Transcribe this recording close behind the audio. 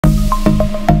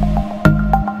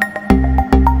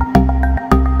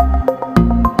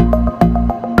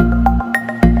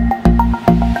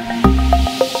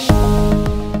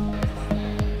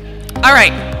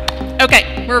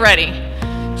ready.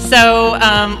 So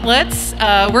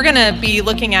we're going to be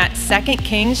looking at 2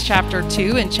 Kings chapter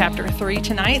 2 and chapter 3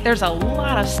 tonight. There's a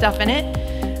lot of stuff in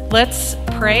it. Let's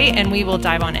pray and we will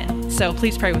dive on in. So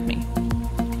please pray with me.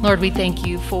 Lord, we thank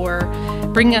you for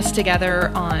bringing us together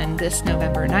on this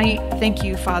November night. Thank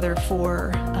you, Father,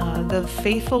 for the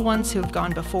faithful ones who have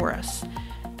gone before us,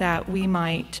 that we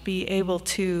might be able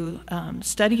to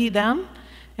study them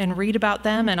and read about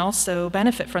them, and also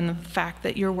benefit from the fact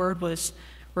that your word was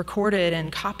recorded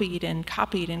and copied and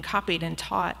copied and copied and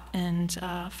taught. And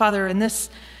Father, in this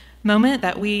moment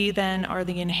that we then are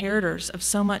the inheritors of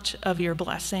so much of your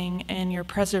blessing and your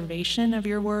preservation of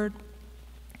your word,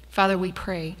 Father, we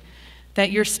pray that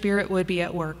your spirit would be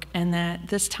at work, and that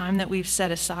this time that we've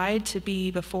set aside to be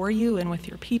before you and with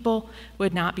your people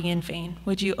would not be in vain.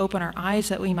 Would you open our eyes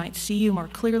that we might see you more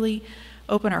clearly,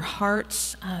 open our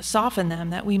hearts, soften them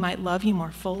that we might love you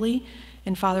more fully.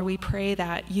 And Father, we pray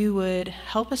that you would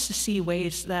help us to see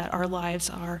ways that our lives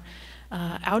are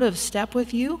out of step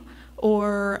with you,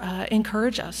 or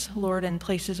encourage us, Lord, in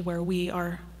places where we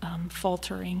are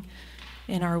faltering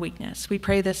in our weakness. We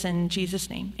pray this in Jesus'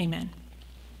 name, amen.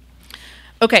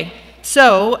 Okay,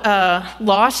 so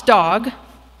lost dog,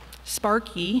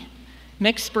 Sparky,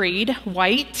 mixed breed,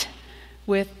 white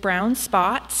with brown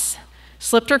spots,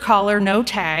 slipped her collar, no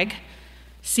tag,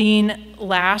 seen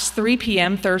last 3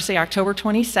 p.m. Thursday, October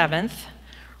 27th,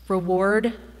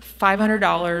 reward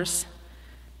 $500,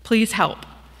 please help.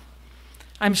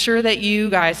 I'm sure that you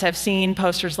guys have seen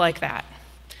posters like that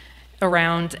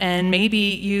around, and maybe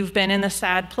you've been in the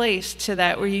sad place to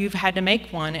that where you've had to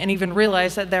make one and even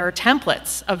realize that there are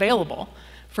templates available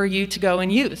for you to go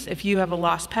and use if you have a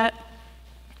lost pet.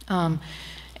 Why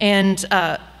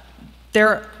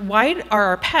are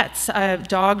our pets,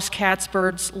 dogs, cats,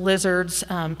 birds, lizards,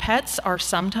 pets are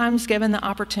sometimes given the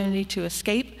opportunity to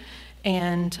escape,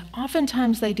 and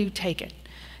oftentimes they do take it.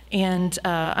 And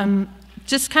I'm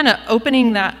just kind of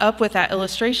opening that up with that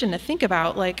illustration to think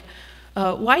about, like,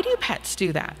 why do pets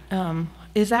do that?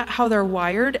 Is that how they're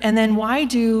wired? And then why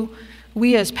do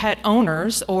we as pet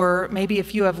owners, or maybe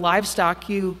if you have livestock,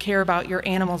 you care about your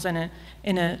animals in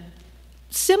a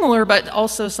similar but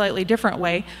also slightly different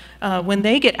way, when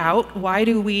they get out, why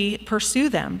do we pursue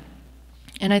them?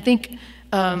 And I think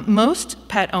most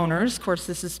pet owners, of course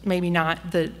this is maybe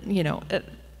not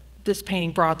this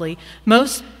painting broadly,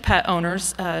 most pet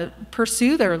owners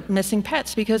pursue their missing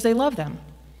pets because they love them.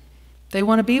 They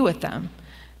want to be with them.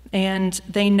 And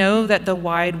they know that the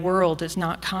wide world is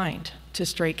not kind to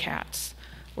stray cats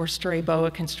or stray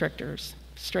boa constrictors,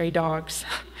 stray dogs.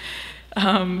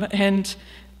 And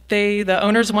the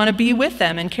owners want to be with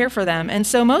them and care for them. And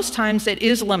so most times it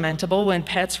is lamentable when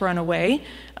pets run away,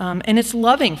 and it's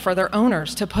loving for their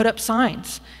owners to put up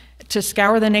signs, to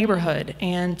scour the neighborhood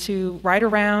and to ride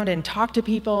around and talk to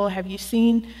people. Have you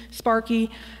seen Sparky?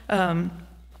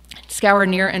 Scour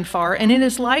near and far. And it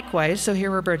is likewise, so here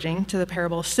we're bridging to the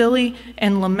parable, silly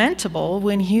and lamentable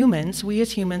when we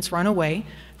as humans run away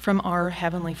from our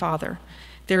Heavenly Father.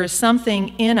 There is something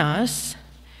in us,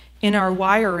 in our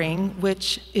wiring,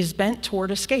 which is bent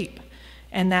toward escape,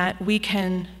 and that we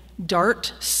can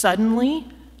dart suddenly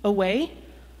away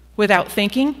without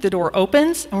thinking. The door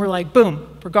opens and we're like,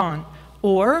 boom, we're gone.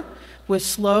 Or with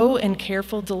slow and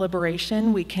careful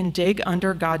deliberation, we can dig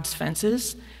under God's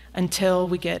fences until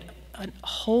we get a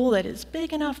hole that is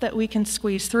big enough that we can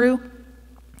squeeze through.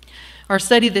 Our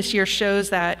study this year shows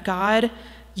that God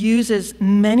uses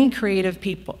many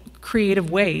creative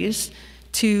ways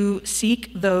to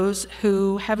seek those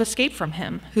who have escaped from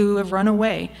him, who have run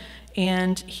away.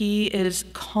 And he is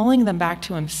calling them back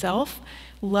to himself,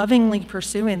 lovingly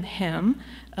pursuing him,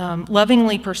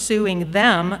 lovingly pursuing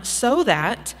them so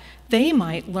that they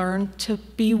might learn to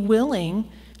be willing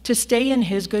to stay in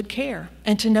his good care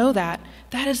and to know that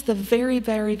that is the very,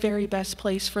 very, very best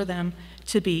place for them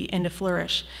to be and to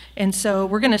flourish. And so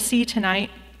we're going to see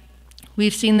tonight,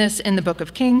 we've seen this in the book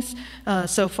of Kings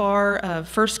so far,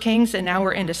 1 Kings, and now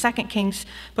we're into 2 Kings,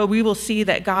 but we will see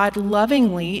that God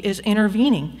lovingly is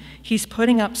intervening. He's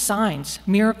putting up signs,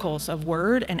 miracles of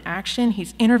word and action.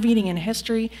 He's intervening in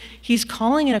history. He's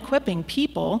calling and equipping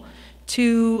people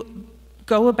to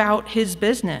go about his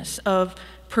business of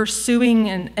pursuing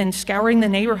and scouring the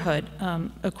neighborhood,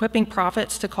 equipping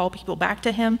prophets to call people back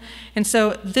to him. And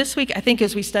so this week, I think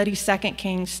as we study 2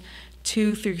 Kings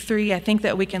 2 through 3, I think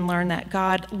that we can learn that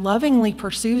God lovingly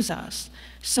pursues us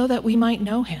so that we might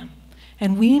know him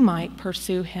and we might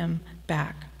pursue him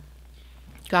back.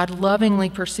 God lovingly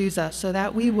pursues us so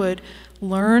that we would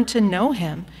learn to know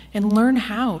him and learn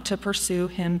how to pursue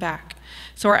him back.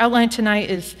 So our outline tonight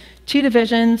is two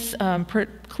divisions,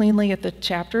 cleanly at the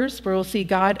chapters, where we'll see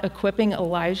God equipping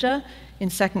Elijah in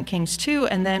 2 Kings 2,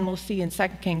 and then we'll see in 2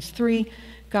 Kings 3,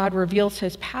 God reveals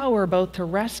his power both to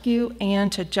rescue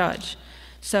and to judge.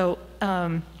 So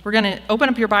we're going to open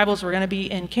up your Bibles. We're going to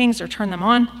be in Kings, or turn them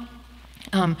on.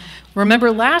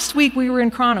 Remember, last week we were in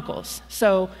Chronicles,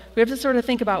 so we have to sort of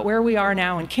think about where we are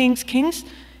now in Kings. Kings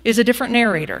is a different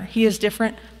narrator. He has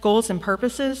different goals and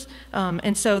purposes,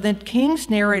 and so the Kings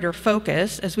narrator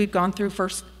focus, as we've gone through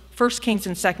First Kings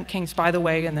and 2 Kings, by the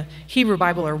way, in the Hebrew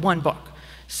Bible are one book.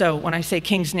 So when I say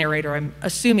Kings narrator, I'm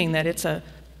assuming that it's a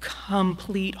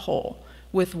complete whole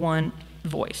with one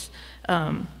voice.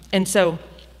 And so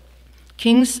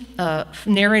King's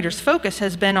narrator's focus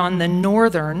has been on the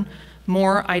northern,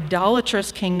 more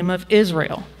idolatrous kingdom of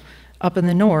Israel up in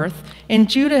the north. And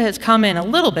Judah has come in a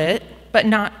little bit, but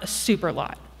not a super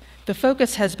lot. The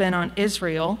focus has been on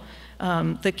Israel.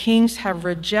 The kings have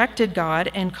rejected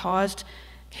God and caused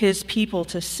his people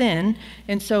to sin.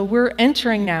 And so we're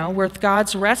entering now with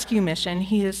God's rescue mission.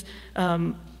 He is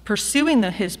pursuing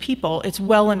his people. It's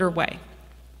well underway.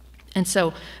 And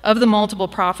so of the multiple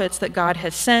prophets that God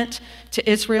has sent to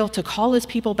Israel to call his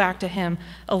people back to him,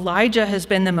 Elijah has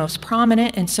been the most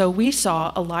prominent. And so we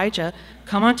saw Elijah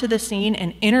come onto the scene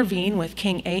and intervene with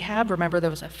King Ahab. Remember, there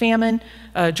was a famine,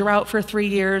 a drought for 3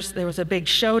 years. There was a big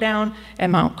showdown at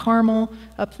Mount Carmel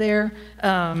up there.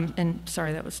 And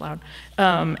sorry, that was loud.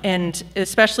 And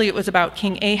especially it was about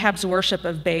King Ahab's worship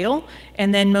of Baal.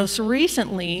 And then most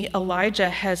recently, Elijah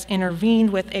has intervened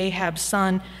with Ahab's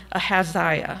son,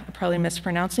 Ahaziah. I'm probably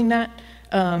mispronouncing that.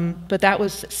 But that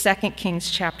was 2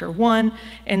 Kings chapter 1.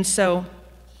 And so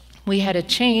we had a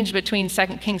change between 2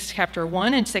 Kings chapter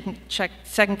 1 and 2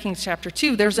 Kings chapter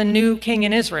 2. There's a new king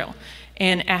in Israel,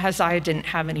 and Ahaziah didn't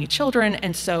have any children,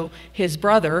 and so his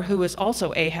brother, who was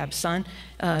also Ahab's son,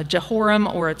 Jehoram,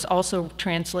 or it's also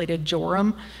translated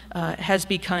Joram, has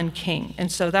become king.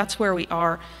 And so that's where we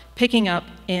are picking up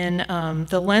in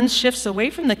the lens shifts away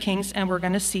from the kings, and we're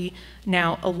going to see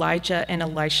now Elijah and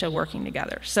Elisha working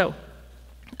together. So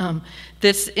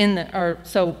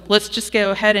so let's just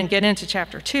go ahead and get into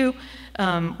chapter 2.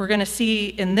 We're going to see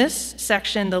in this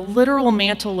section the literal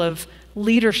mantle of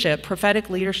leadership, prophetic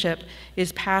leadership,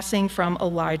 is passing from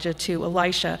Elijah to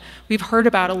Elisha. We've heard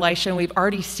about Elisha, and we've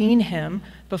already seen him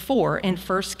before in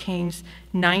 1 Kings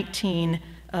 19,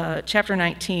 chapter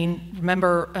 19.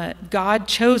 Remember, God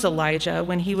chose Elijah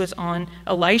when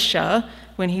Elijah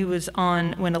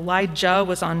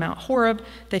was on Mount Horeb,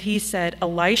 that he said,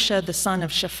 Elisha, the son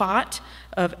of Shaphat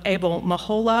of Abel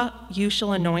Maholah, you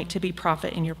shall anoint to be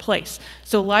prophet in your place.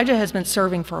 So Elijah has been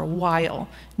serving for a while,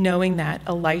 knowing that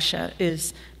Elisha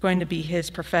is going to be his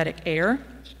prophetic heir.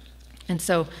 And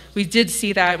so we did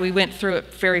see that. We went through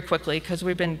it very quickly because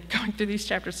we've been going through these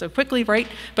chapters so quickly, right?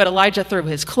 But Elijah threw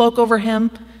his cloak over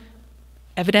him.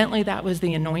 Evidently, that was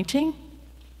the anointing,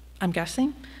 I'm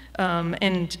guessing.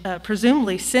 And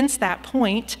presumably, since that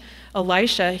point,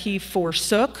 Elisha, he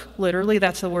forsook, literally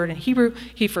that's the word in Hebrew,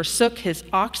 he forsook his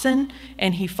oxen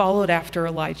and he followed after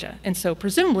Elijah. And so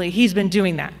presumably, he's been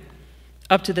doing that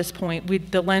up to this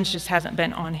point. The lens just hasn't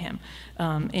been on him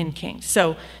in Kings.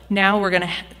 So now we're going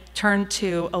to turn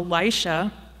to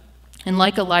Elisha. And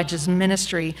like Elijah's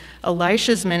ministry, I'm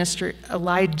sorry,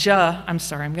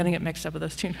 I'm going to get mixed up with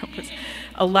those two numbers.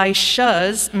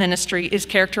 Elisha's ministry is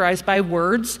characterized by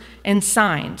words and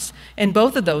signs. And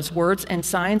both of those words and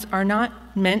signs are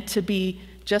not meant to be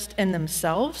just in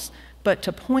themselves, but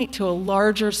to point to a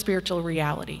larger spiritual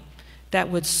reality that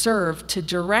would serve to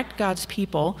direct God's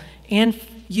people and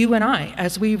you and I,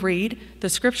 as we read the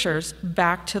scriptures,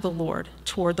 back to the Lord,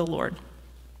 toward the Lord.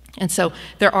 And so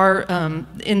there are,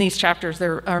 in these chapters,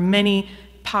 there are many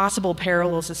possible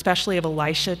parallels, especially of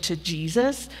Elisha to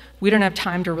Jesus. We don't have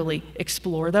time to really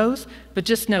explore those, but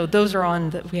just know those are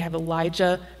we have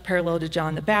Elijah parallel to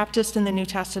John the Baptist in the New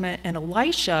Testament, and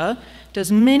Elisha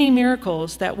does many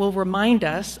miracles that will remind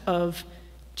us of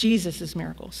Jesus'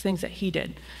 miracles, things that he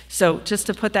did. So just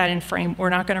to put that in frame, we're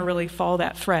not going to really follow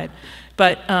that thread.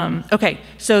 But, okay,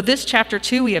 so this chapter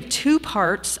 2, we have two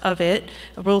parts of it.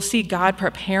 We'll see God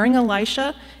preparing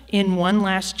Elisha in one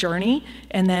last journey,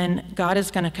 and then God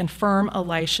is going to confirm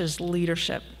Elisha's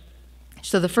leadership.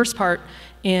 So the first part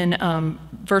in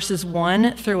verses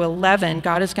 1 through 11,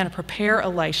 God is going to prepare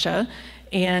Elisha,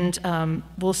 and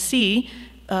we'll see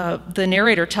the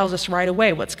narrator tells us right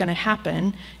away what's going to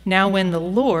happen. Now when the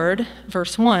Lord,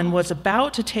 verse 1, was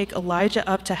about to take Elijah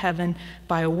up to heaven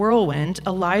by a whirlwind,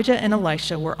 Elijah and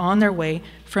Elisha were on their way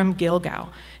from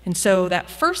Gilgal. And so that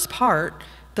first part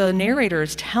the narrator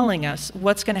is telling us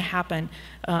what's going to happen,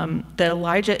 that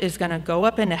Elijah is going to go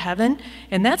up into heaven,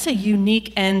 and that's a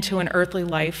unique end to an earthly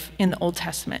life in the Old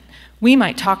Testament. We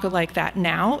might talk like that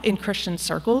now in Christian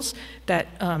circles, that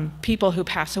people who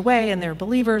pass away and they're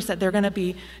believers, that they're going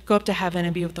to go up to heaven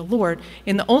and be with the Lord.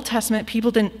 In the Old Testament,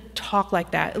 people didn't talk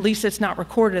like that. At least it's not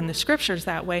recorded in the scriptures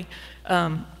that way.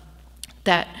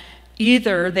 That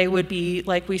either they would be,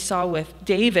 like we saw with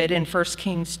David in 1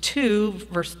 Kings 2,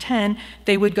 verse 10,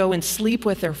 they would go and sleep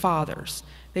with their fathers.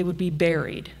 They would be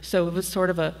buried. So it was sort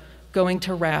of a going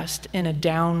to rest in a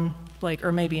down,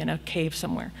 or maybe in a cave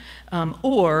somewhere.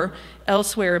 Or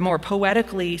elsewhere, more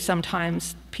poetically,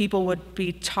 sometimes people would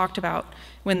be talked about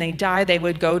when they die, they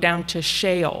would go down to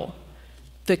Sheol,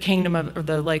 the kingdom of, or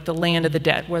the land of the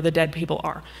dead, where the dead people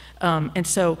are. And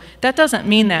so that doesn't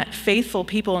mean that faithful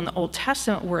people in the Old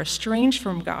Testament were estranged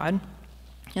from God.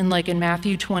 And like in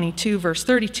Matthew 22, verse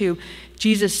 32,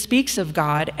 Jesus speaks of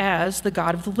God as the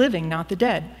God of the living, not the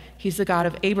dead. He's the God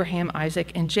of Abraham,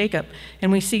 Isaac, and Jacob.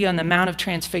 And we see on the Mount of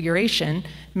Transfiguration,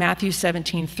 Matthew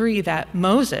 17:3, that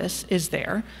Moses is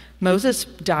there. Moses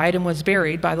died and was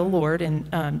buried by the Lord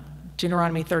in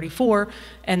Deuteronomy 34,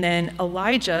 and then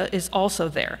Elijah is also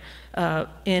there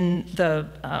in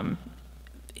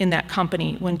that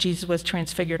company when Jesus was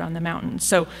transfigured on the mountain.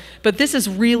 So, but this is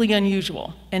really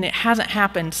unusual, and it hasn't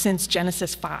happened since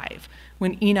Genesis 5,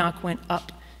 when Enoch went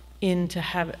up into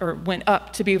heaven, or went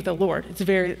up to be with the Lord. It's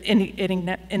very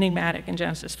enigmatic in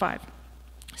Genesis 5.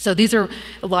 So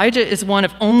Elijah is one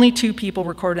of only 2 people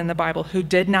recorded in the Bible who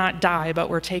did not die but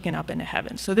were taken up into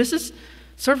heaven. So this is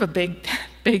sort of a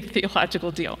big theological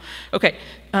deal. Okay,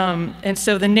 and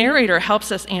so the narrator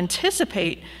helps us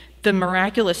anticipate the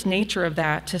miraculous nature of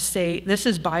that, to say this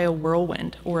is by a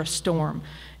whirlwind or a storm.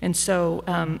 And so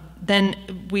then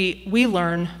we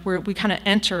learn, we kind of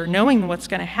enter knowing what's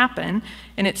going to happen,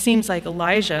 and it seems like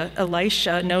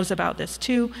Elisha knows about this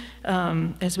too.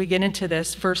 As we get into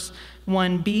this, verse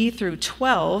 1b through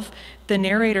 12, the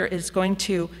narrator is going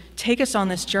to take us on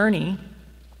this journey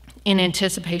in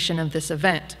anticipation of this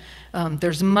event.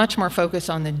 There's much more focus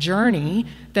on the journey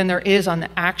than there is on the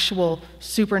actual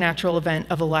supernatural event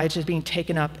of Elijah being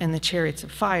taken up in the chariots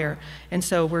of fire. And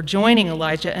so we're joining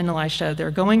Elijah and Elisha.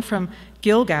 They're going from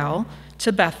Gilgal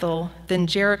to Bethel, then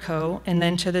Jericho, and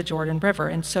then to the Jordan River.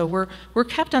 And so we're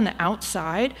kept on the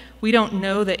outside. We don't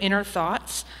know the inner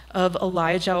thoughts of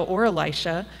Elijah or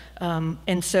Elisha.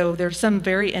 And so there's some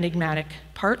very enigmatic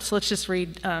parts. Let's just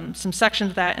read some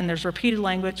sections of that, and there's repeated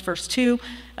language. Verse 2,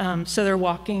 so they're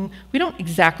walking. We don't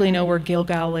exactly know where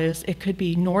Gilgal is. It could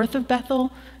be north of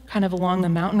Bethel, kind of along the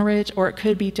mountain ridge, or it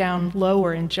could be down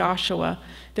lower in Joshua.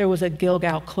 There was a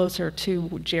Gilgal closer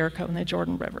to Jericho and the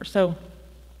Jordan River. So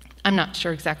I'm not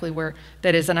sure exactly where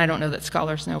that is, and I don't know that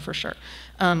scholars know for sure.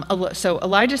 So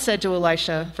Elijah said to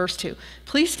Elisha, verse 2,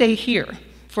 "Please stay here,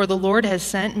 for the Lord has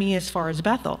sent me as far as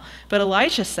Bethel." But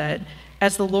Elisha said,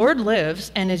 "As the Lord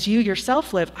lives, and as you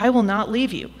yourself live, I will not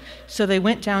leave you." So they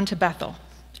went down to Bethel.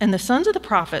 And the sons of the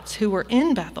prophets who were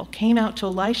in Bethel came out to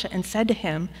Elisha and said to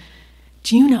him,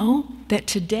 "Do you know that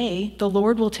today the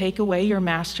Lord will take away your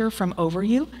master from over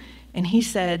you?" And he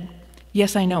said,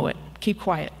 "Yes, I know it. Keep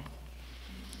quiet."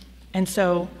 And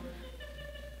so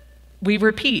we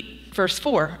repeat, verse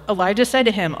 4, Elijah said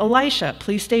to him, "Elisha,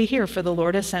 please stay here, for the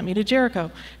Lord has sent me to Jericho."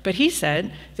 But he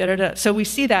said, da-da-da. So we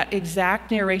see that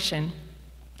exact narration.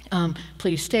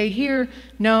 Please stay here.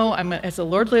 No, as the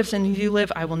Lord lives and you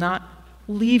live, I will not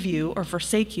leave you or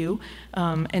forsake you.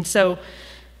 And so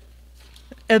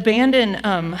abandon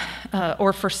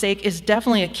or forsake is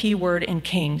definitely a key word in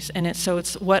Kings. And it's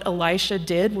what Elisha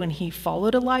did when he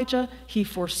followed Elijah. He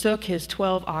forsook his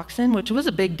 12 oxen, which was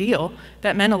a big deal.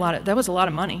 That meant that was a lot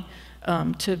of money.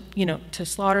 To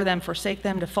slaughter them, forsake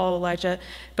them, to follow Elijah.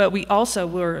 But we also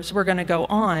we're going to go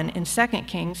on in 2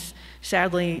 Kings.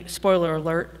 Sadly, spoiler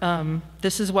alert,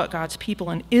 this is what God's people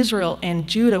in Israel and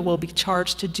Judah will be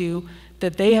charged to do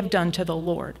that they have done to the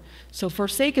Lord. So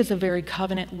forsake is a very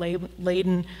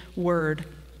covenant-laden word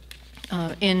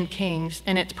in Kings,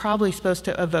 and it's probably supposed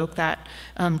to evoke that.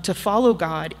 To follow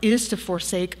God is to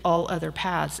forsake all other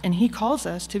paths, and he calls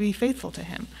us to be faithful to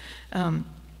him.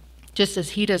 Just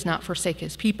as he does not forsake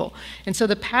his people. And so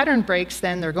the pattern breaks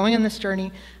then. They're going on this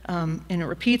journey, and it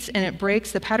repeats, and it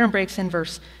breaks. The pattern breaks in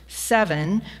verse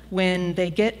 7. When they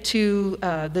get to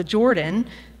the Jordan,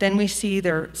 then we see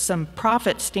some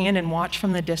prophets stand and watch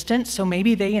from the distance, so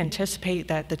maybe they anticipate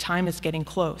that the time is getting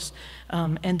close.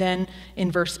 And then in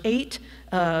verse 8,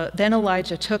 then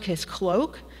Elijah took his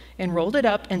cloak and rolled it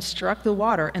up and struck the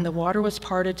water, and the water was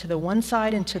parted to the one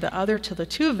side and to the other till the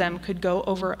two of them could go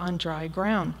over on dry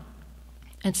ground.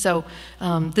 And so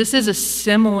this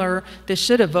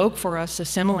should evoke for us a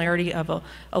similarity of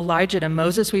Elijah to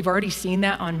Moses. We've already seen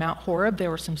that on Mount Horeb.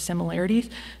 There were some similarities.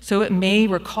 So it may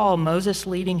recall Moses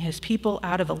leading his people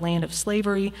out of a land of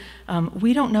slavery.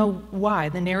 We don't know why.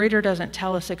 The narrator doesn't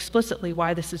tell us explicitly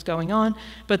why this is going on,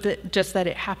 but just that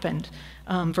it happened.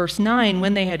 Verse 9,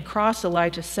 when they had crossed,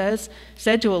 Elijah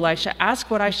said to Elisha,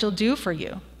 "Ask what I shall do for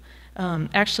you."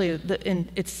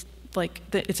 It's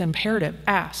imperative,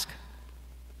 ask.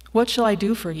 What shall I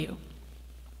do for you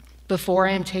before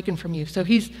I am taken from you? So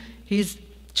he's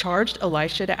charged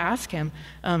Elisha to ask him,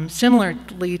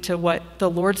 similarly to what the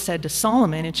Lord said to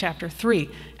Solomon in chapter 3,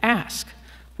 ask,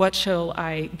 what shall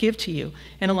I give to you?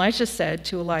 And Elisha said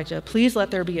to Elijah, please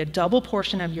let there be a double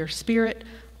portion of your spirit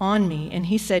on me. And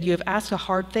he said, you have asked a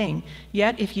hard thing.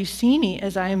 Yet if you see me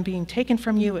as I am being taken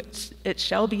from you, it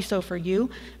shall be so for you.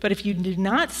 But if you do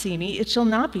not see me, it shall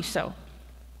not be so.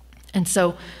 And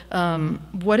so,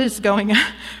 what is going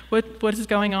on? What is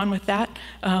going on with that?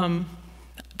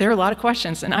 There are a lot of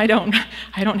questions, and I don't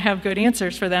have good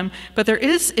answers for them. But there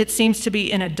is, it seems to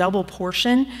be in a double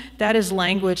portion. That is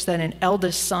language that an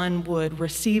eldest son would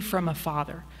receive from a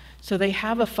father. So they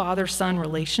have a father-son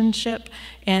relationship,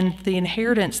 and the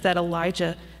inheritance that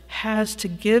Elijah has to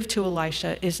give to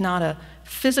Elisha is not a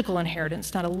physical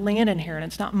inheritance, not a land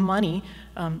inheritance, not money.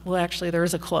 Well, actually, there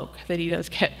is a cloak that he does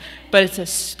get, but it's a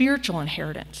spiritual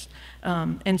inheritance.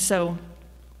 And so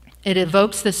it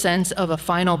evokes the sense of a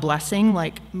final blessing,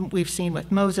 like we've seen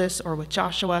with Moses or with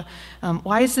Joshua.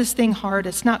 Why is this thing hard?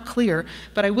 It's not clear.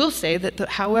 But I will say that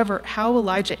how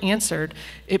Elijah answered,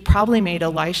 it probably made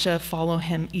Elisha follow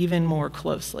him even more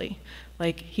closely.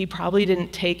 Like, he probably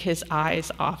didn't take his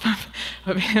eyes off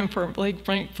of him for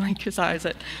blink his eyes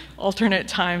at alternate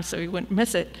times so he wouldn't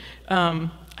miss it,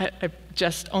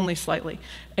 just only slightly.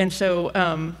 And so,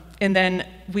 and then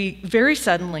very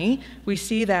suddenly, we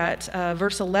see that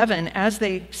verse 11, as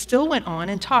they still went on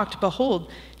and talked, behold,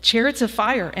 chariots of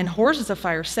fire and horses of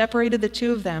fire separated the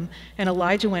two of them, and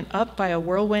Elijah went up by a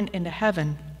whirlwind into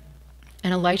heaven.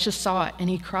 And Elisha saw it, and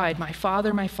he cried, my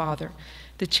father,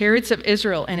 the chariots of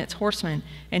Israel and its horsemen,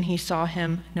 and he saw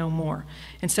him no more.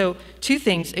 And so, two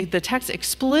things. The text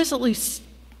explicitly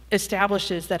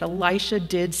establishes that Elisha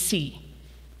did see.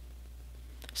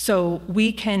 So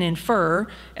we can infer,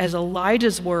 as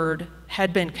Elijah's word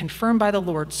had been confirmed by the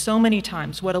Lord so many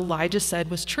times, what Elijah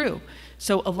said was true.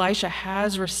 So Elisha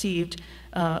has received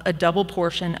a double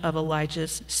portion of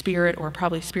Elijah's spirit, or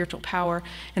probably spiritual power.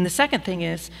 And the second thing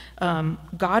is,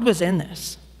 God was in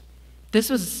this. This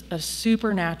was a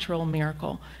supernatural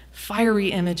miracle.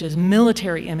 Fiery images,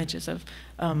 military images of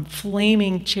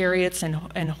flaming chariots and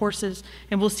horses.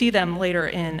 And we'll see them later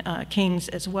in Kings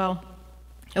as well.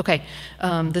 Okay,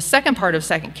 the second part of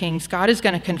 2 Kings, God is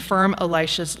going to confirm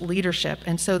Elisha's leadership.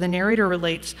 And so the narrator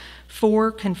relates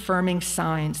 4 confirming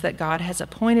signs that God has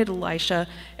appointed Elisha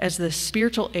as the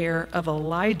spiritual heir of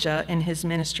Elijah in his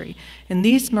ministry. And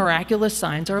these miraculous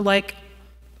signs are like,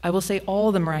 I will say,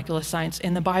 all the miraculous signs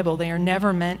in the Bible. They are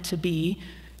never meant to be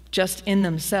just in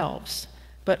themselves,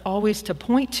 but always to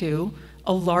point to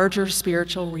a larger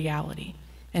spiritual reality.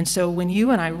 And so when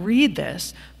you and I read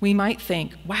this, we might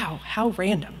think, wow, how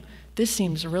random. This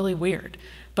seems really weird.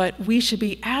 But we should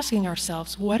be asking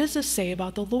ourselves, what does this say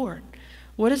about the Lord?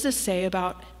 What does this say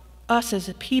about us as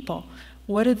a people?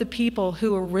 What did the people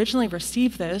who originally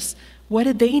received this, what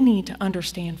did they need to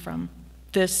understand from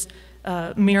this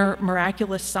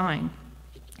miraculous sign?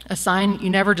 A sign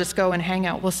you never just go and hang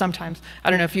out. Well, sometimes,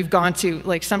 I don't know if you've gone to,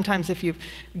 like, sometimes if you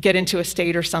get into a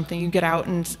state or something, you get out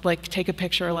and like take a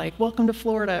picture, like, welcome to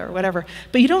Florida or whatever,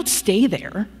 but you don't stay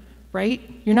there, right?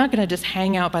 You're not going to just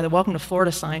hang out by the welcome to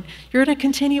Florida sign. You're going to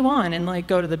continue on and like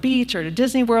go to the beach or to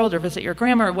Disney World or visit your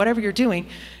grandma or whatever you're doing,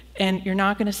 and you're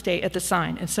not going to stay at the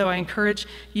sign. And so I encourage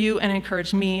you and I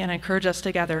encourage me and I encourage us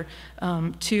together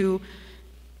to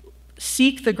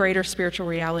seek the greater spiritual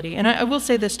reality. And I will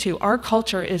say this too, our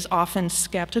culture is often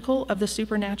skeptical of the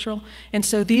supernatural, and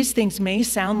so these things may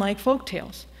sound like folk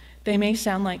tales. They may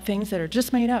sound like things that are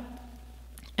just made up.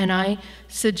 And I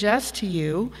suggest to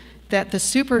you that the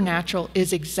supernatural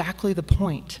is exactly the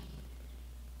point.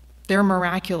 They're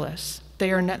miraculous.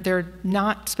 They're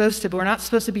not supposed to, we're not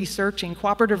supposed to be searching.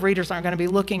 Cooperative readers aren't going to be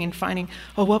looking and finding,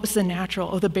 oh, what was the natural?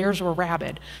 Oh, the bears were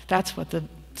rabid. That's what the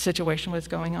situation was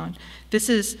going on. This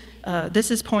is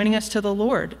pointing us to the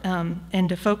Lord, and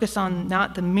to focus on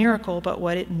not the miracle, but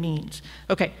what it means.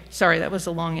 Okay, sorry, that was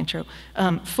a long intro.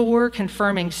 4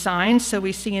 confirming signs. So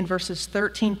we see in verses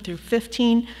 13 through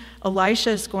 15, Elisha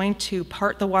is going to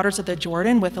part the waters of the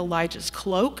Jordan with Elijah's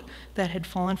cloak that had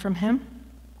fallen from him.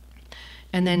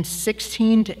 And then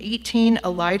 16 to 18,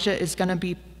 Elijah is going to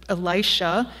be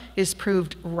Elisha is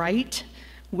proved right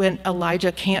when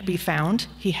Elijah can't be found.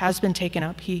 He has been taken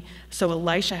up. So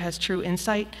Elisha has true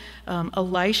insight.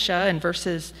 Elisha, in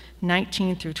verses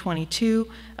 19 through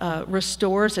 22,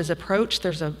 restores his approach.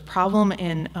 There's a problem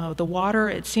in the water,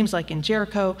 it seems like in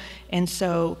Jericho. And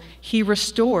so he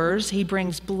restores, he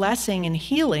brings blessing and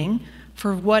healing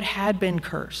for what had been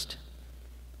cursed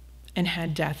and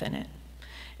had death in it.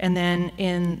 And then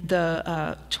in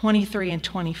the 23 and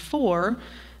 24,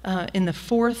 in the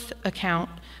fourth account,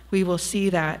 we will see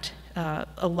that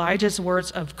Elijah's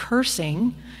words of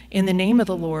cursing in the name of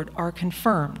the Lord are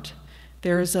confirmed.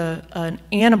 There is an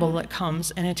animal that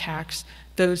comes and attacks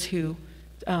those who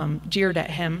jeered at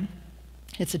him.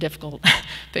 It's a difficult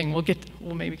thing.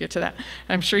 We'll maybe get to that.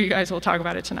 I'm sure you guys will talk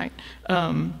about it tonight.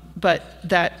 But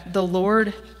that the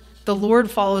Lord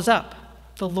follows up.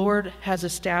 The Lord has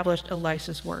established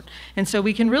Elisha's word. And so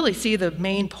we can really see the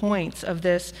main points of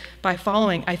this by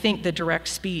following, I think, the direct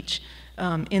speech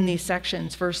in these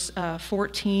sections. Verse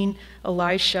 14,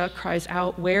 Elisha cries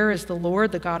out, "Where is the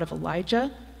Lord, the God of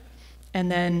Elijah?"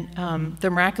 And then the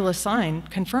miraculous sign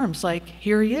confirms, like,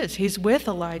 here he is. He's with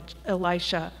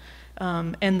Elisha.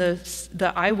 And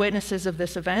the eyewitnesses of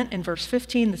this event in verse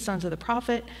 15, the sons of the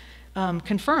prophet,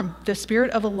 confirm the spirit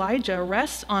of Elijah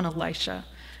rests on Elisha.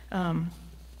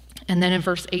 And then in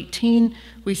verse 18,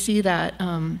 we see that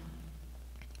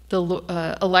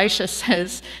Elisha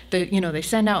says that, they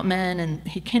send out men and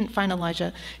he can't find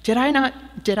Elijah. Did I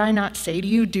not say to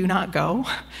you, do not go?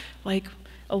 Like,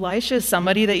 Elisha is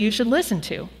somebody that you should listen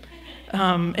to.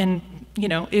 And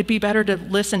it'd be better to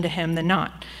listen to him than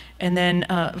not. And then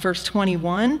verse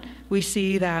 21, we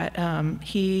see that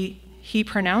he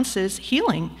pronounces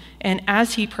healing. And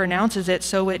as he pronounces it,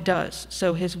 so it does.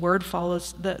 So his word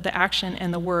follows, the action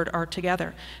and the word are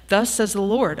together. Thus says the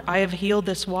Lord, I have healed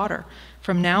this water.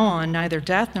 From now on, neither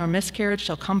death nor miscarriage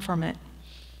shall come from it.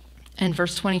 And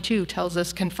verse 22 tells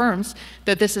us, confirms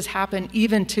that this has happened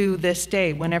even to this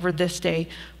day, whenever this day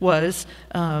was,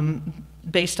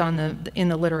 based on in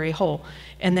the literary whole.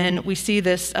 And then we see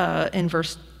this in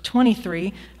verse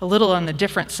 23, a little on the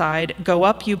different side. Go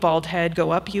up, you bald head, go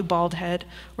up, you bald head.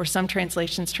 Or some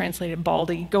translations translated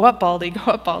baldy. Go up, baldy, go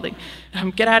up, baldy.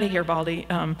 Get out of here, baldy.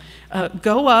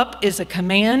 Go up is a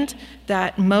command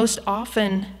that most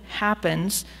often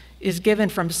is given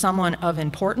from someone of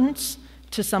importance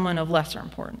to someone of lesser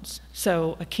importance.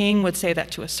 So a king would say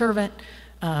that to a servant.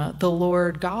 The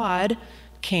Lord God,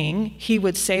 king, he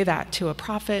would say that to a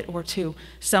prophet or to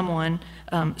someone.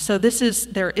 So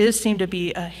there seem to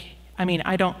be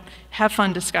I don't have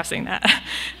fun discussing that,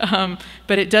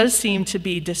 but it does seem to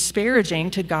be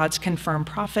disparaging to God's confirmed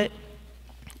prophet.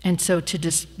 And so to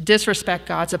disrespect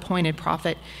God's appointed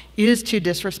prophet is to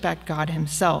disrespect God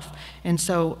himself. And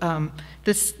so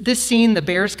this scene, the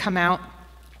bears come out.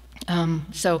 I'll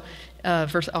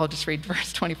just read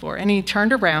verse 24. And he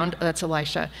turned around, that's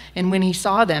Elisha, and when he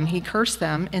saw them, he cursed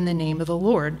them in the name of the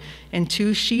Lord. And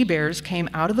 2 she-bears came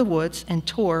out of the woods and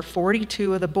tore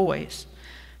 42 of the boys.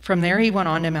 From there he went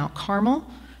on to Mount Carmel.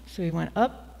 So he went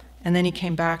up, and then he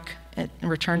came back and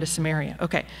returned to Samaria.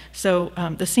 Okay, so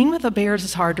the scene with the bears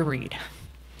is hard to read.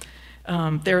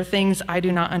 There are things I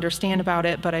do not understand about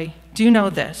it, but I do know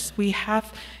this.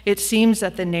 It seems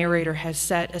that the narrator has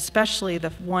set, especially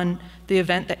the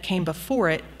event that came before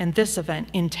it and this event,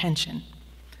 in tension.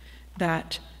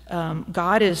 That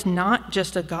God is not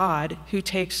just a God who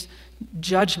takes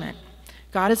judgment.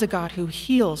 God is a God who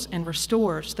heals and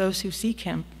restores those who seek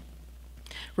him.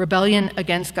 Rebellion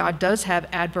against God does have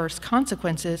adverse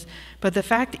consequences, but the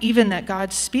fact even that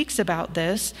God speaks about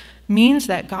this means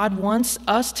that God wants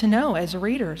us to know as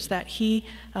readers that he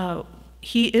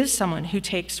is someone who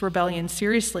takes rebellion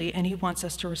seriously, and he wants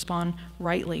us to respond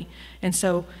rightly. And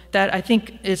so that, I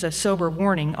think, is a sober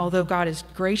warning. Although God is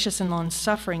gracious and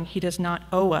long-suffering, he does not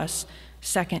owe us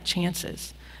second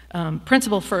chances. A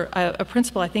principle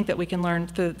I think that we can learn,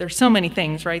 there's so many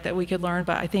things, right, that we could learn,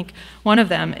 but I think one of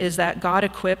them is that God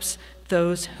equips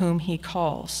those whom he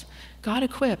calls. God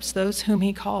equips those whom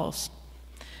he calls.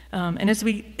 And as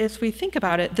we think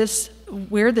about it,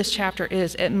 where this chapter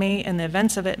is, and the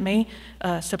events of it may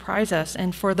surprise us.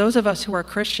 And for those of us who are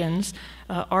Christians,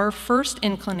 our first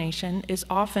inclination is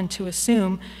often to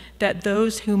assume that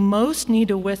those who most need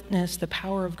to witness the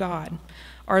power of God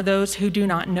are those who do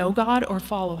not know God or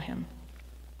follow him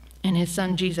and his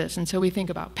son Jesus. And so we think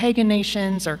about pagan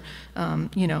nations, or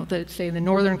the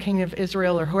northern kingdom of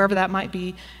Israel, or whoever that might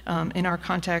be in our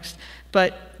context.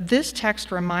 But this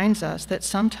text reminds us that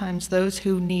sometimes those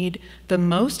who need the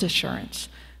most assurance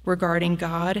regarding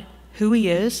God, who he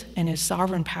is, and his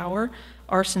sovereign power,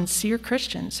 are sincere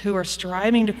Christians who are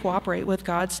striving to cooperate with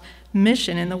God's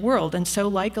mission in the world. And so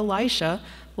like Elisha,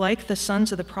 like the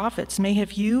sons of the prophets,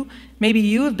 maybe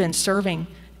you have been serving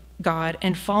God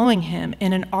and following him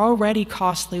in an already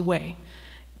costly way.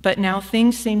 But now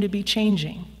things seem to be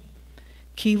changing.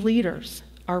 Key leaders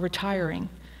are retiring.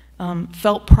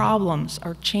 Felt problems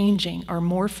are changing, are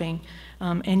morphing.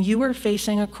 And you are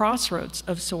facing a crossroads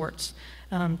of sorts.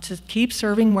 To keep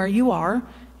serving where you are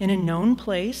in a known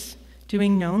place,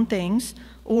 doing known things,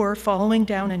 or following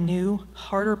down a new,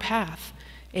 harder path,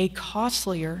 a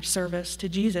costlier service to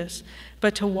Jesus.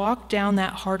 But to walk down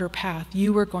that harder path,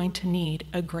 you are going to need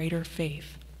a greater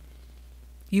faith.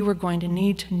 You are going to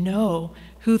need to know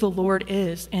who the Lord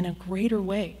is in a greater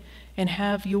way and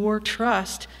have your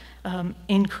trust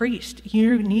increased.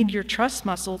 You need your trust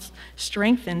muscles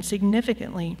strengthened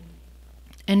significantly.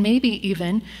 And maybe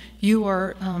even you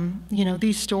are,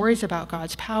 these stories about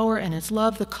God's power and his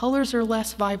love, the colors are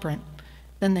less vibrant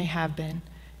than they have been.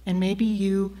 And maybe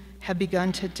you have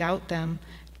begun to doubt them,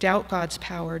 doubt God's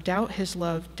power, doubt his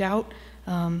love, doubt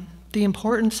the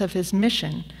importance of his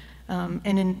mission.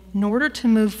 And in order to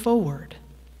move forward,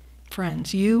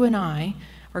 friends, you and I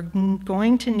are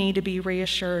going to need to be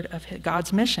reassured of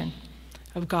God's mission,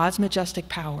 of God's majestic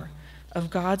power, of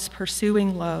God's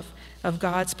pursuing love, of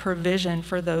God's provision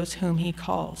for those whom he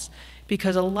calls.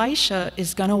 Because Elisha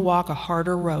is going to walk a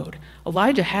harder road.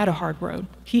 Elijah had a hard road.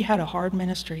 He had a hard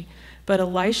ministry. But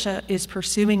Elisha is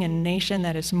pursuing a nation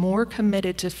that is more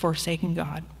committed to forsaking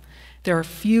God. There are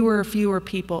fewer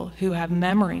people who have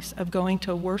memories of going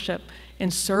to worship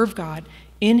and serve God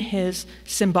in his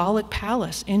symbolic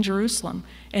palace in Jerusalem,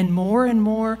 and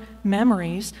more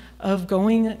memories of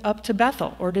going up to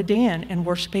Bethel or to Dan and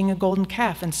worshiping a golden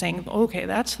calf and saying, okay,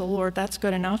 that's the Lord, that's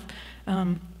good enough.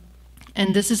 And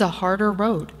this is a harder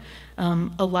road.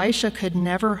 Elisha could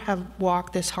never have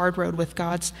walked this hard road with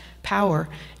God's power.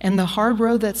 And the hard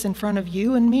road that's in front of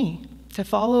you and me to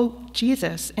follow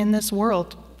Jesus in this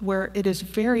world where it is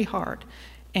very hard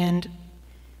and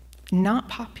not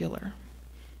popular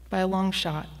by a long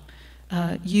shot.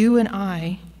 You and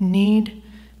I need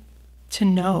to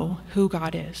know who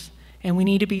God is, and we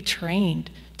need to be trained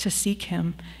to seek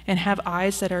him and have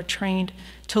eyes that are trained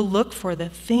to look for the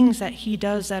things that he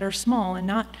does that are small and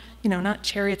not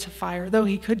chariots of fire, though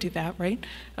he could do that, right?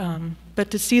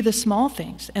 But to see the small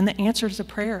things and the answers of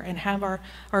prayer and have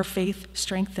our faith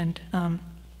strengthened.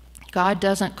 God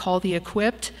doesn't call the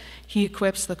equipped, he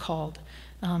equips the called.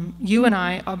 You and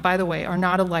I, by the way, are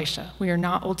not Elisha. We are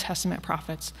not Old Testament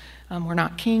prophets. We're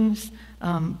not kings,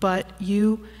 but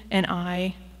you and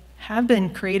I have been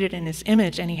created in his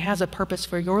image, and he has a purpose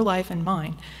for your life and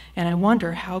mine. And I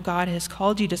wonder how God has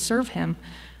called you to serve him.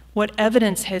 What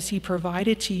evidence has he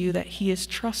provided to you that he is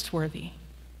trustworthy,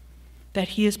 that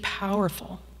he is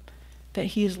powerful, that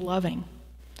he is loving?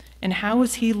 And how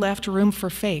has he left room for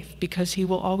faith? Because he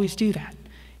will always do that.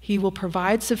 He will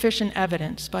provide sufficient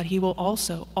evidence, but he will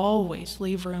also always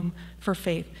leave room for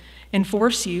faith and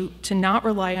force you to not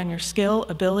rely on your skill,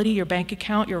 ability, your bank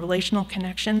account, your relational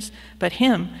connections, but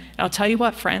him. And I'll tell you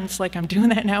what, friends, like I'm doing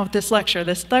that now with this lecture.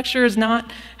 This lecture is not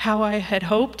how I had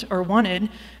hoped or wanted,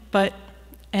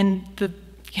 I'm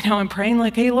praying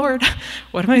like, hey, Lord,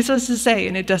 what am I supposed to say?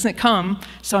 And it doesn't come,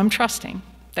 so I'm trusting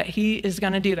that he is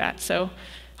going to do that. So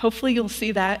hopefully you'll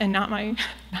see that and not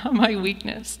my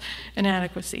weakness and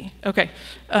inadequacy. Okay,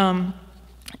 and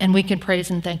we can praise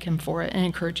and thank him for it and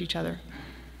encourage each other.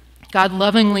 God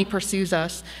lovingly pursues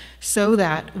us so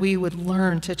that we would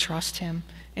learn to trust him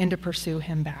and to pursue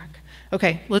him back.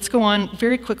 Okay, let's go on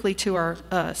very quickly to our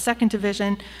second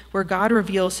division, where God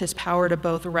reveals his power to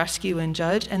both rescue and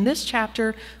judge. And this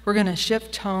chapter, we're going to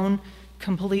shift tone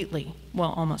completely,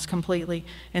 well, almost completely.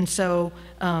 And so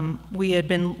we had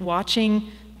been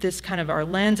watching this kind of our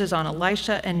lens is on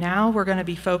Elisha, and now we're going to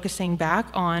be focusing back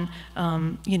on,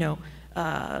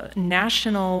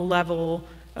 national level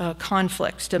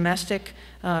conflicts, domestic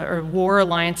or war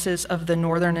alliances of the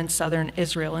northern and southern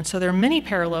Israel. And so there are many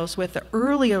parallels with the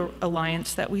early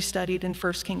alliance that we studied in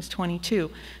 1 Kings 22.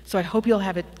 So I hope you'll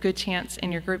have a good chance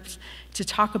in your groups to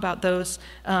talk about those.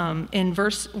 In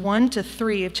verse 1 to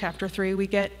 3 of chapter 3, we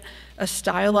get a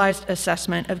stylized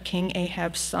assessment of King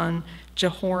Ahab's son,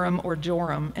 Jehoram or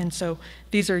Joram. And so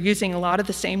these are using a lot of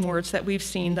the same words that we've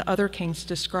seen the other kings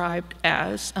described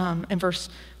as. In verse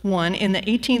 1, in the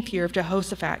 18th year of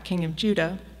Jehoshaphat, king of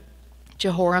Judah,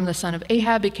 Jehoram, the son of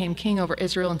Ahab, became king over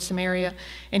Israel and Samaria,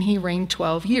 and he reigned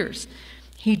 12 years.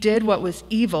 He did what was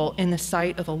evil in the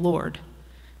sight of the Lord,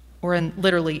 or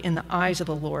literally in the eyes of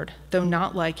the Lord, though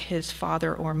not like his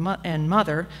father and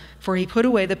mother, for he put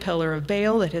away the pillar of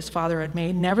Baal that his father had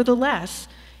made. Nevertheless,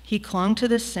 he clung to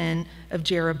the sin of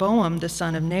Jeroboam, the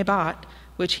son of Nebat,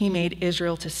 which he made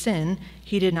Israel to sin.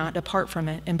 He did not depart from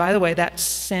it. And by the way, that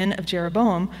sin of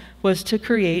Jeroboam was to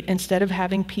create, instead of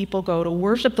having people go to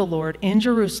worship the Lord in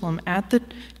Jerusalem at the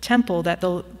temple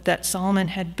that Solomon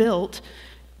had built,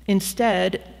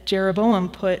 instead, Jeroboam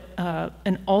put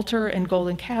an altar and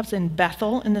golden calves in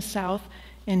Bethel in the south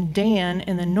and Dan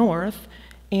in the north.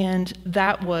 And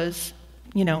that was,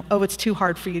 it's too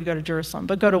hard for you to go to Jerusalem,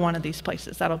 but go to one of these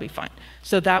places. That'll be fine.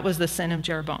 So that was the sin of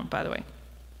Jeroboam, by the way.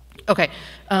 Okay,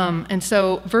 and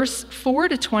so verse 4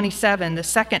 to 27, the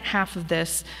second half of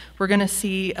this, we're going to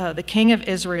see the king of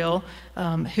Israel,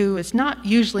 who is not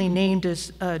usually named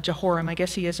as Jehoram. I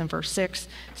guess he is in verse 6.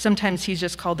 Sometimes he's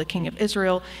just called the king of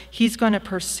Israel. He's going to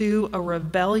pursue a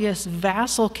rebellious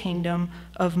vassal kingdom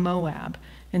of Moab.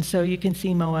 And so you can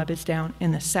see Moab is down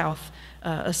in the south,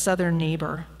 a southern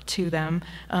neighbor to them.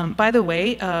 By the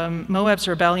way, Moab's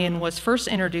rebellion was first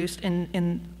introduced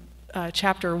in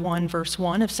chapter 1, verse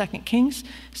 1 of 2 Kings.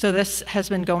 So this has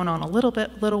been going on a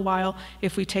little while,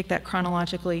 if we take that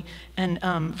chronologically. And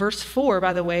verse 4,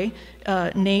 by the way,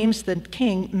 names the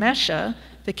king Mesha.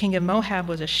 The king of Moab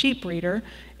was a sheep breeder.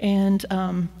 And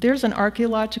there's an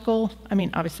archaeological,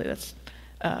 obviously that's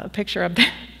a picture up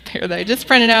there that I just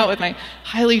printed out with my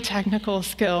highly technical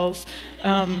skills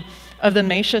of the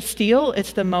Mesha stele.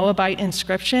 It's the Moabite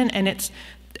inscription, and it's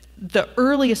the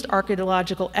earliest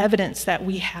archaeological evidence that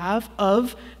we have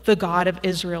of the God of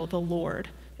Israel, the Lord,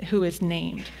 who is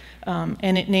named.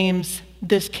 And it names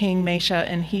this king Mesha,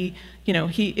 and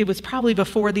it was probably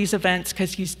before these events,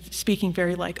 because he's speaking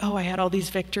very like, I had all these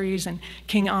victories, and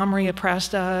King Omri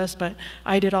oppressed us, but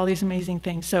I did all these amazing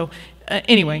things. So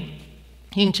anyway,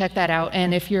 you can check that out.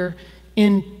 And if you're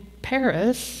in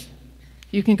Paris,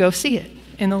 you can go see it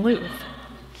in the Louvre.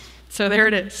 So there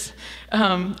it is.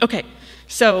 Okay.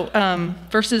 So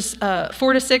verses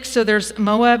 4 to 6. So there's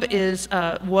Moab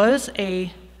was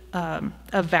a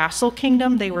vassal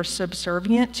kingdom. They were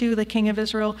subservient to the king of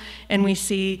Israel, and we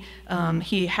see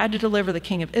he had to deliver the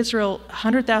king of Israel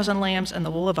 100,000 lambs and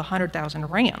the wool of 100,000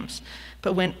 rams.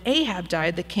 But when Ahab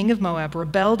died, the king of Moab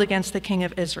rebelled against the king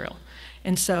of Israel.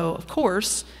 And so, of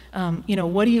course,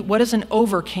 what does an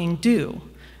over-king do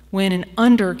when an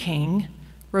under-king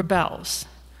rebels?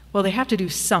 Well, they have to do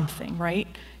something, right?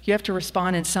 You have to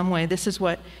respond in some way. This is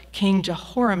what King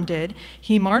Jehoram did.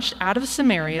 He marched out of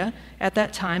Samaria at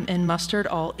that time and mustered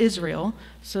all Israel.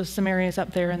 So Samaria is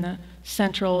up there in the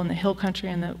central and the hill country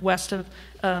and the west of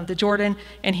the Jordan.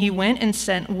 And he went and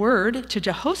sent word to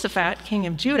Jehoshaphat, king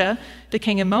of Judah, the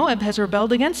king of Moab has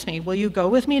rebelled against me. Will you go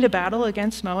with me to battle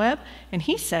against Moab? And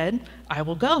he said, I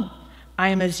will go. I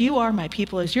am as you are, my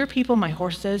people as your people, my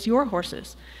horses as your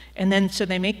horses. And then so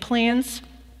they make plans.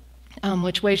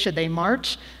 Which way should they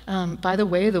march? By the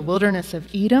way, the wilderness of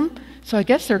Edom. So I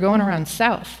guess they're going around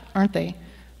south, aren't they?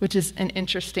 Which is an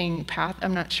interesting path.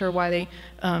 I'm not sure why they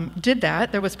did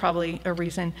that. There was probably a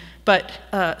reason. But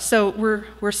so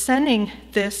we're sending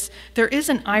this. There is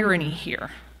an irony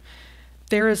here.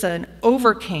 There is an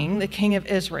over-king, the king of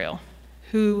Israel,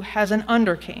 who has an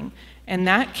under-king. And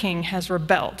that king has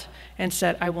rebelled and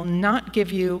said, I will not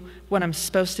give you what I'm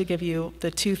supposed to give you, the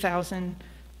 2,000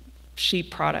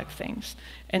 sheep product things.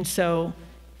 And so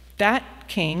that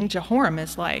king, Jehoram,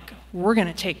 is like, we're going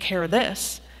to take care of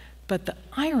this. But the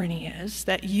irony is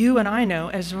that you and I know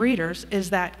as readers is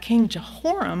that King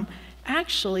Jehoram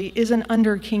actually is an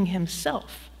under-king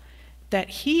himself, that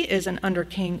he is an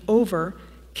under-king over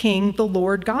King the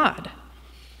Lord God.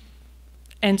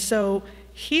 And so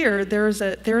here there's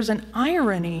an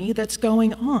irony that's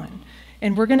going on.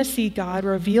 And we're going to see God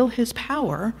reveal his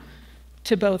power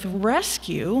to both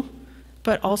rescue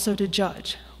but also to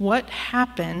judge. What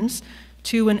happens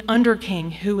to an under-king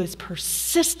who is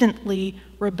persistently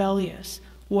rebellious?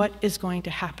 What is going to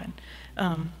happen?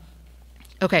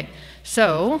 Okay,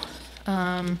 so,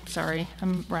 sorry,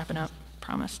 I'm wrapping up,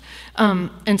 promise.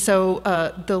 And so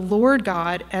the Lord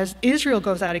God, as Israel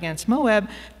goes out against Moab,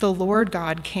 the Lord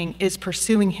God king is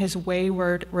pursuing his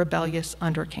wayward, rebellious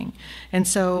under-king. And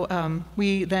so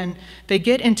they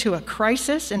get into a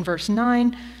crisis in verse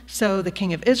 9. So the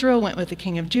king of Israel went with the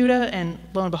king of Judah, and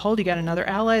lo and behold, he got another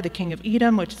ally, the king of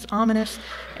Edom, which is ominous.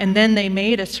 And then they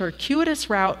made a circuitous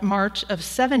route march of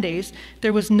 7 days.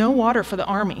 There was no water for the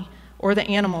army or the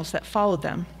animals that followed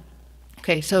them.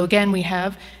 Okay, so again, we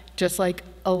have, just like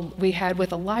we had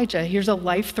with Elijah, here's a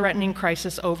life-threatening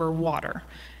crisis over water.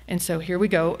 And so here we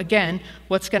go. Again,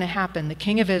 what's going to happen? The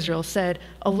king of Israel said,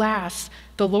 alas,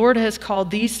 the Lord has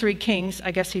called these 3 kings,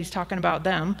 I guess he's talking about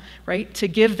them, right, to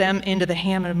give them into the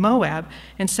hand of Moab.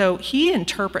 And so he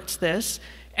interprets this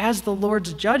as the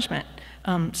Lord's judgment.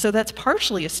 So that's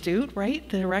partially astute, right?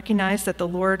 To recognize that the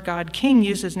Lord God King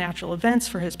uses natural events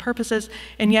for his purposes,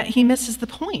 and yet he misses the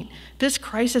point. This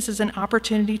crisis is an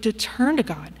opportunity to turn to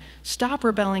God, stop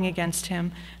rebelling against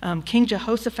him. King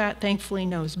Jehoshaphat thankfully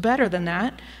knows better than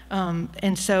that,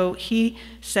 and so he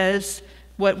says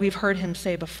what we've heard him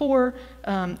say before,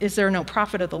 is there no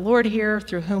prophet of the Lord here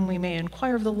through whom we may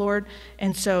inquire of the Lord?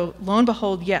 And so lo and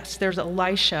behold, yes, there's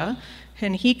Elisha,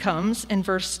 and he comes in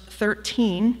verse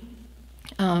 13,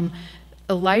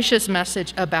 Elisha's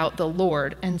message about the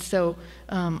Lord. And so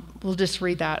we'll just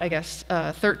read that, I guess,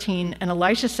 13. And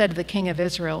Elisha said to the king of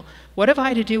Israel, "What have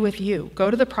I to do with you?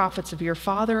 Go to the prophets of your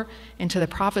father and to the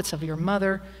prophets of your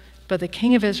mother." But the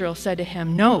king of Israel said to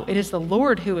him, "No, it is the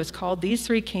Lord who has called these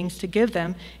 3 kings to give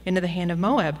them into the hand of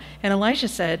Moab." And Elisha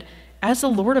said, "As the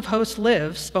Lord of hosts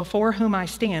lives, before whom I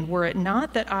stand, were it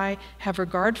not that I have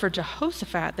regard for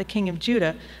Jehoshaphat, the king of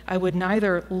Judah, I would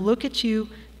neither look at you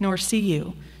nor see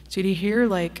you." So do you hear,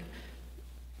 like,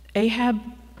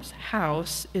 Ahab's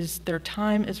house is, their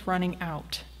time is running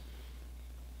out.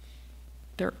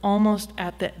 They're almost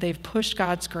they've pushed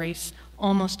God's grace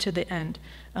almost to the end.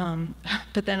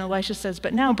 But then Elisha says,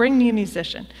 "But now bring me a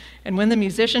musician." And when the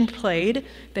musician played,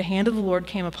 the hand of the Lord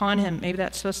came upon him. Maybe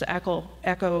that's supposed to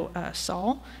echo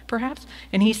Saul, perhaps.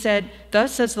 And he said,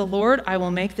 "Thus says the Lord, I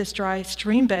will make this dry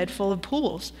stream bed full of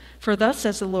pools. For thus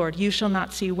says the Lord, you shall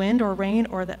not see wind or rain,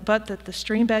 but that the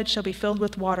stream bed shall be filled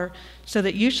with water, so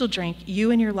that you shall drink, you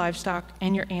and your livestock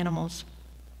and your animals.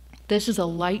 This is a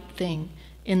light thing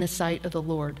in the sight of the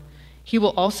Lord. He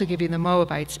will also give you the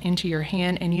Moabites into your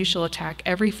hand, and you shall attack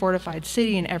every fortified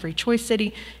city and every choice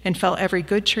city, and fell every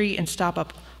good tree, and stop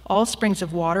up all springs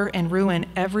of water, and ruin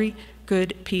every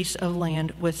good piece of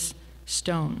land with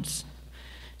stones."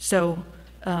 So,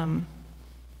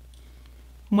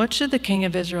 what should the king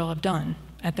of Israel have done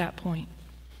at that point?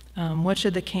 What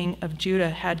should the king of Judah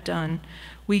had done?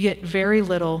 We get very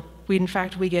little. In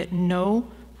fact, we get no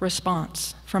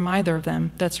response from either of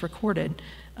them that's recorded.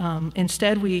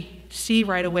 Instead, we see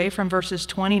right away from verses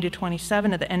 20 to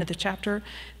 27 at the end of the chapter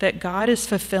that God is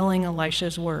fulfilling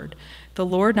Elisha's word. The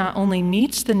Lord not only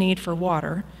meets the need for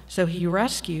water, so he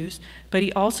rescues, but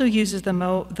he also uses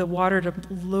the water to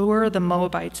lure the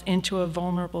Moabites into a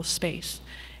vulnerable space.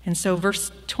 And so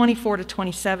verse 24 to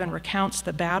 27 recounts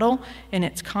the battle and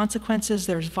its consequences.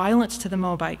 There's violence to the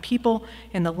Moabite people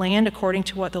in the land according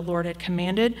to what the Lord had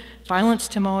commanded, violence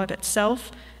to Moab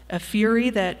itself, a fury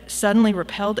that suddenly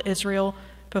repelled Israel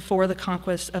before the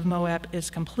conquest of Moab is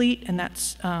complete. And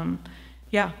that's,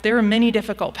 there are many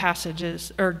difficult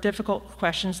passages or difficult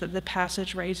questions that the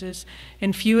passage raises,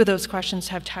 and few of those questions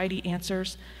have tidy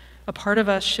answers. A part of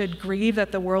us should grieve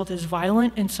that the world is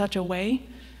violent in such a way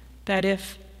that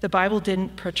if the Bible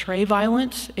didn't portray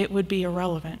violence, it would be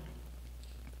irrelevant.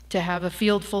 To have a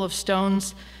field full of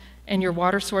stones and your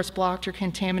water source blocked or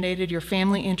contaminated, your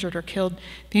family injured or killed,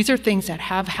 these are things that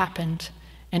have happened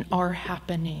and are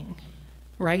happening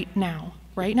right now.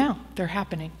 Right now, they're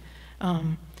happening.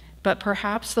 But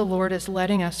perhaps the Lord is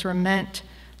letting us lament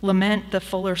the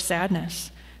fuller sadness,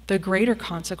 the greater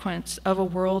consequence of a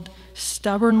world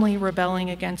stubbornly rebelling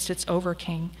against its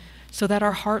overking, so that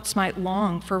our hearts might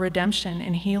long for redemption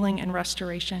and healing and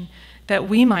restoration, that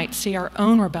we might see our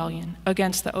own rebellion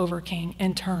against the overking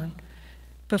and turn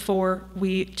before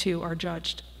we too are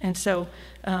judged. And so,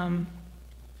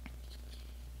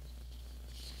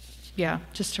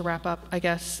 just to wrap up, I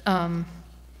guess,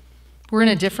 we're in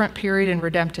a different period in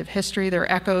redemptive history. There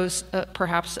are echoes,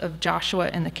 perhaps, of Joshua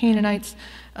and the Canaanites.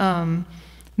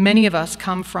 Many of us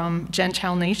come from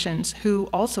Gentile nations who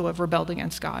also have rebelled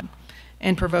against God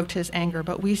and provoked his anger,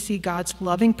 but we see God's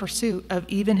loving pursuit of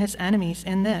even his enemies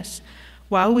in this.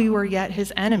 While we were yet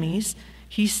his enemies,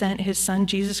 he sent his son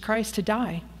Jesus Christ to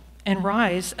die and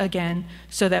rise again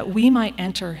so that we might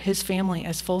enter his family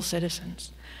as full citizens,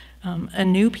 a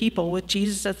new people with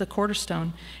Jesus as the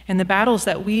cornerstone. And the battles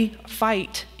that we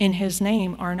fight in his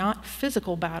name are not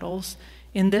physical battles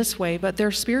in this way, but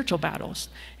they're spiritual battles.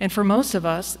 And for most of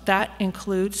us, that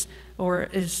includes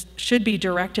should be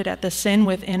directed at the sin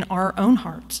within our own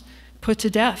hearts. Put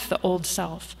to death the old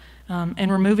self,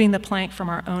 and removing the plank from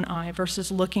our own eye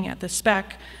versus looking at the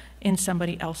speck in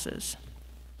somebody else's.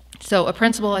 So a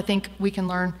principle I think we can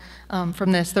learn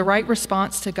from this: the right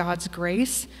response to God's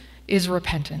grace is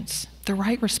repentance. The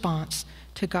right response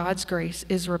to God's grace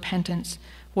is repentance.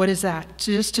 What is that?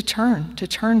 Just to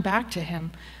turn back to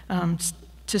him,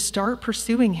 to start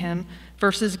pursuing him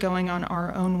versus going on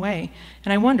our own way.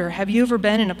 And I wonder, have you ever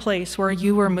been in a place where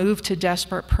you were moved to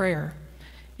desperate prayer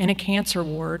in a cancer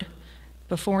ward,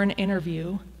 before an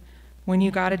interview, when you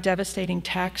got a devastating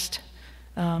text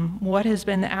What has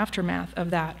been the aftermath of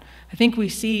that? I think we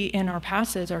see in our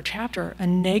passage, our chapter, a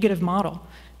negative model.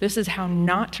 This is how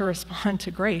not to respond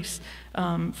to grace,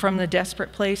 from the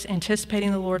desperate place,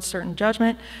 anticipating the Lord's certain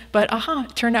judgment. But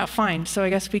it turned out fine, so I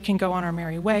guess we can go on our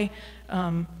merry way.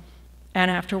 And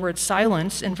afterwards,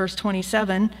 silence. In verse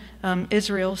 27,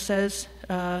 Israel says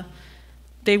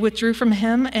they withdrew from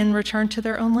him and returned to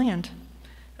their own land.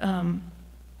 And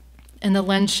the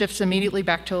lens shifts immediately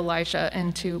back to Elisha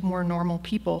and to more normal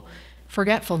people.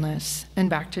 Forgetfulness and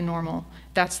back to normal.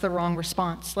 That's the wrong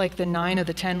response, like the 9 of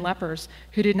the 10 lepers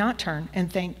who did not turn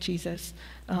and thank Jesus.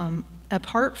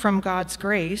 Apart from God's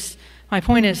grace, my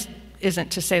point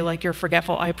isn't to say like you're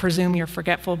forgetful. I presume you're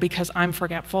forgetful because I'm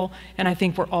forgetful, and I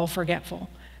think we're all forgetful.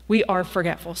 We are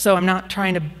forgetful. So I'm not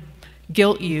trying to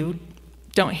guilt you.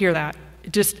 Don't hear that.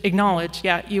 Just acknowledge,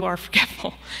 yeah, you are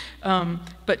forgetful.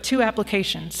 But 2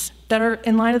 applications that are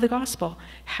in light of the gospel.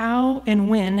 How and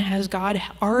when has God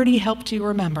already helped you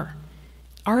remember?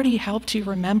 Already helped you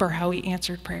remember how he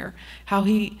answered prayer, how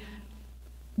he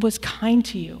was kind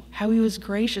to you, how he was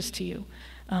gracious to you.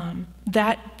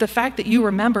 That the fact that you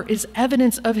remember is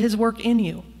evidence of his work in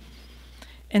you.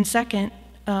 And second,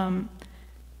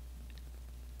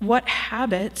 what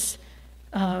habits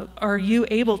are you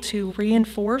able to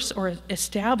reinforce or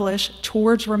establish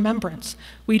towards remembrance?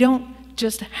 We don't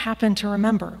just happen to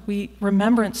remember.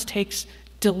 Remembrance takes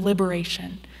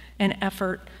deliberation and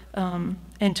effort,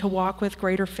 and to walk with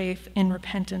greater faith and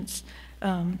repentance.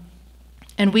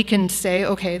 And we can say,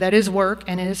 okay, that is work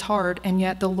and it is hard, and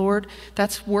yet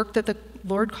that's work that the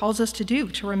Lord calls us to do,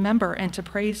 to remember and to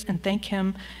praise and thank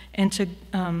him, and to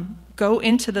go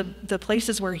into the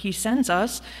places where he sends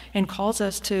us and calls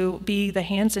us to be the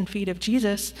hands and feet of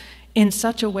Jesus in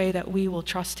such a way that we will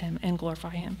trust him and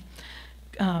glorify him.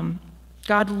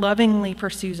 God lovingly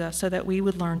pursues us so that we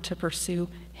would learn to pursue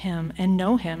him and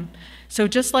know him. So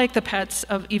just like the pets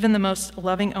of even the most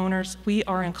loving owners, we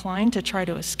are inclined to try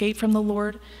to escape from the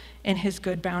Lord and his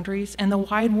good boundaries, and the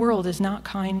wide world is not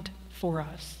kind for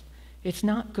us. It's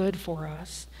not good for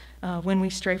us when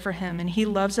we stray from him, and he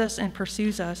loves us and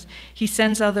pursues us. He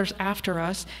sends others after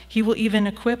us. He will even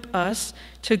equip us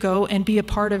to go and be a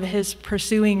part of his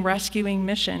pursuing, rescuing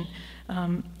mission.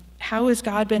 How has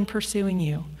God been pursuing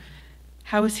you?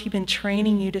 How has he been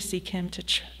training you to seek him,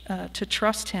 to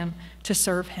trust him, to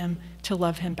serve him, to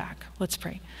love him back? Let's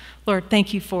pray. Lord,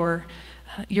 thank you for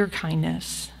your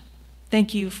kindness.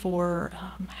 Thank you for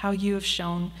how you have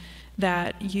shown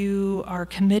that you are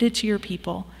committed to your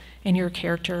people and your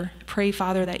character. Pray,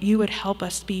 Father, that you would help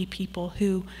us be people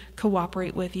who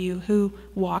cooperate with you, who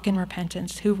walk in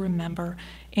repentance, who remember,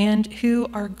 and who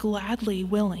are gladly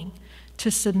willing to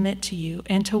submit to you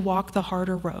and to walk the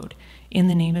harder road. In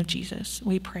the name of Jesus,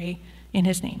 we pray in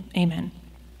his name. Amen.